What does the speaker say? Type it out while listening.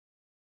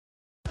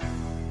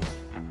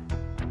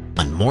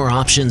more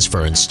options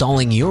for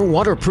installing your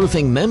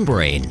waterproofing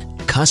membrane,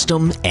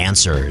 custom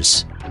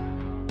answers.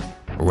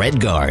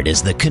 Redguard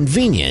is the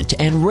convenient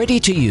and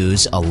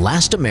ready-to-use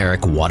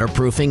elastomeric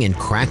waterproofing and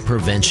crack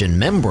prevention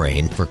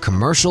membrane for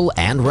commercial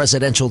and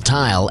residential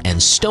tile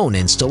and stone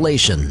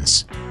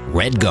installations.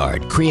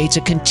 Redguard creates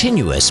a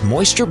continuous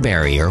moisture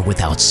barrier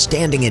with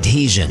outstanding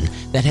adhesion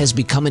that has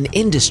become an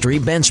industry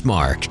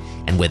benchmark,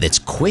 and with its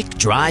quick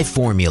dry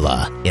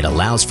formula, it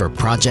allows for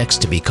projects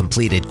to be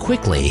completed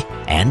quickly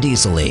and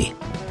easily.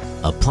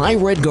 Apply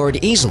Redguard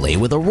easily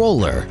with a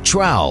roller,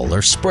 trowel,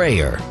 or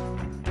sprayer.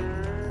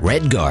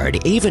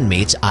 Redguard even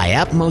meets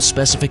IAPMO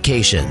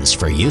specifications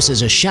for use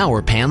as a shower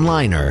pan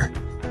liner.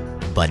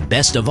 But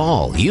best of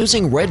all,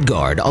 using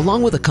Redguard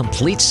along with a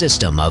complete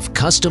system of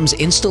customs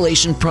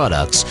installation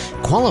products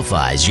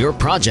qualifies your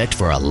project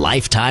for a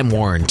lifetime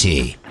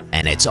warranty.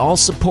 And it's all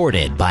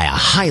supported by a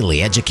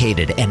highly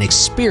educated and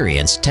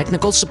experienced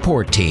technical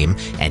support team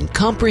and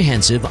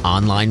comprehensive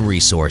online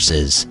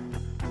resources.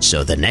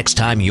 So the next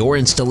time your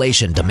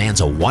installation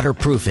demands a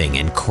waterproofing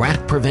and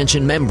crack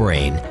prevention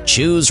membrane,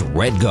 choose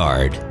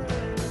Redguard.